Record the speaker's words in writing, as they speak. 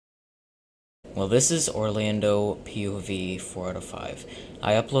Well, this is Orlando POV 4 out of 5.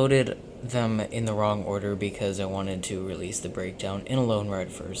 I uploaded them in the wrong order because I wanted to release the breakdown in a lone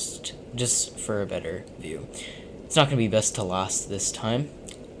ride first, just for a better view. It's not going to be best to last this time.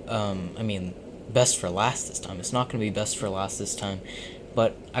 I mean, best for last this time. It's not going to be best for last this time,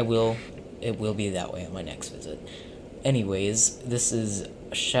 but it will be that way at my next visit. Anyways, this is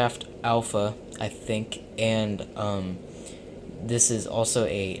Shaft Alpha, I think, and this is also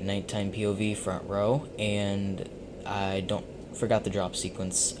a nighttime POV front row, and I forgot the drop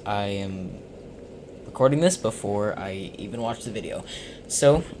sequence. I am recording this before I even watch the video.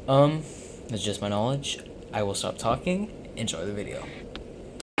 So, that's just my knowledge. I will stop talking. Enjoy the video.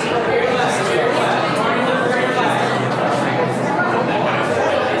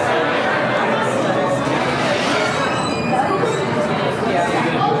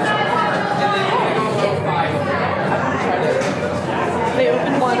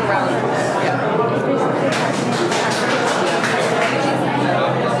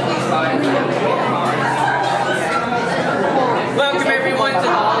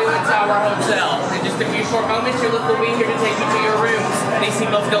 Short moments, your lift will be here to take you to your rooms. These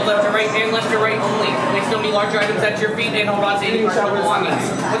seatbelts go left to right and left to right only. Please don't be larger items at your feet and hold on to any personal belongings.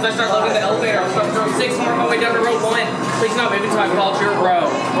 Once I start loading the elevator, I'll start with row 6 and work my way down to row 1. Please not move until I call to your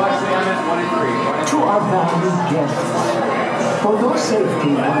row. To our valued guests, for your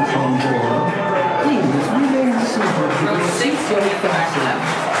safety once on board, please remain seated with your seatbelt fastened,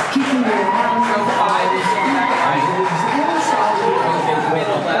 keeping your hands and eyes inside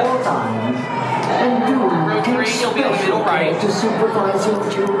all times. And do take special care to supervise your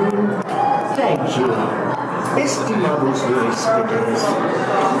children. Thank you. Estimados huéspedes.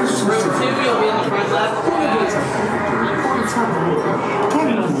 Row 2, you'll be in the front left.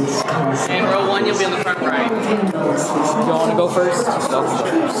 And row 1, you'll be in the front right. You want to go first? Go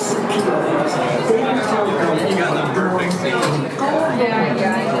first. You got the perfect seat.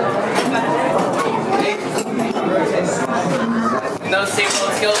 Those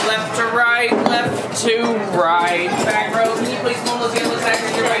seatbelts go left to right, left to right. Back row, can you please pull those yellow tags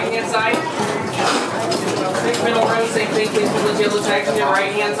on your right hand side? Middle row, same thing, please pull those yellow tags on your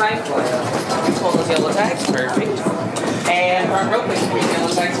right hand side. Pull those yellow tags, perfect. And front row, please pull those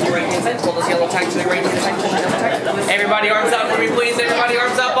yellow tags on your right hand side. Pull those yellow tags to the right hand side. Pull those yellow tags. Everybody arms up for me, please. Everybody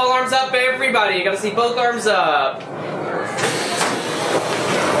arms up, all arms up, everybody. You gotta see both arms up.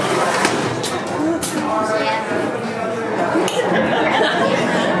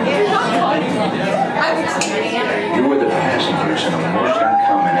 You are the passengers in a most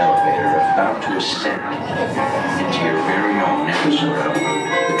uncommon elevator about to ascend into your very own episode of the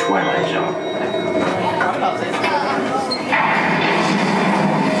Twilight Zone.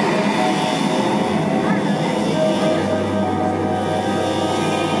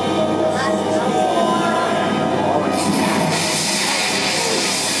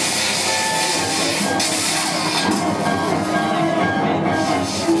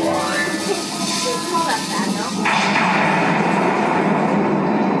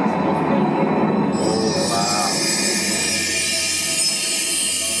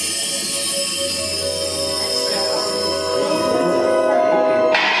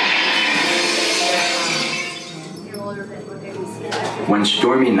 One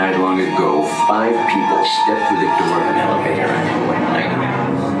stormy night long ago, 5 people stepped through the door of an elevator and went nightmare.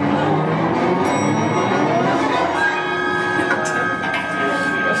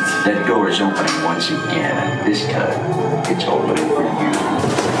 That door is opening once again, and this time, it's opening for you.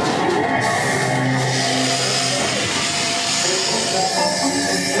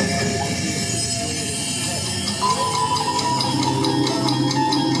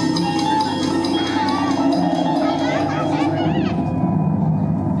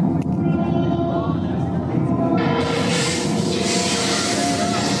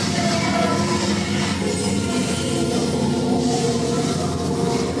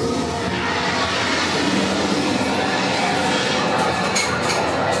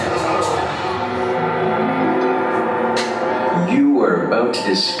 To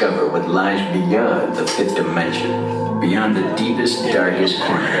discover what lies beyond the 5th dimension, beyond the deepest, darkest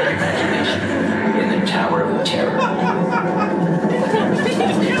corner of imagination, in the Tower of Terror.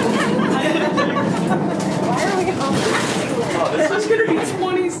 Oh, this is gonna be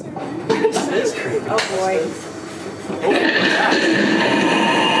 20s. This is crazy. Oh boy. Oh, yeah.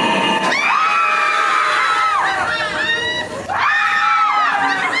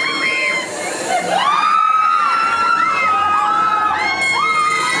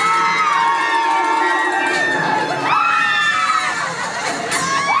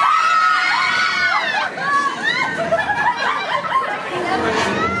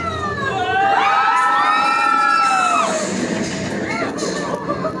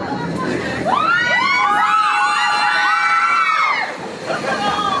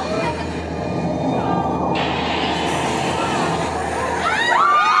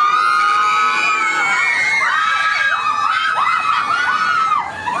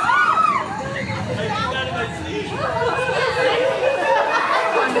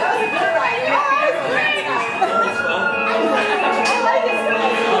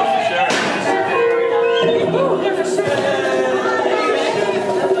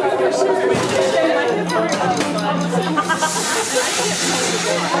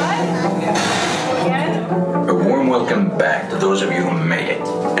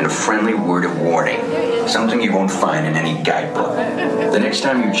 friendly word of warning. Something you won't find in any guidebook. The next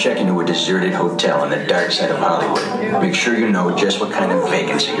time you check into a deserted hotel on the dark side of Hollywood, make sure you know just what kind of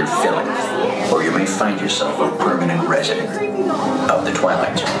vacancy you're filling, or you may find yourself a permanent resident of the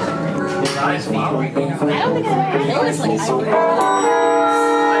Twilight Zone.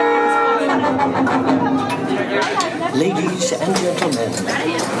 Ladies and gentlemen,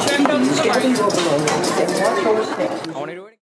 please gather your belongings and watch our steps.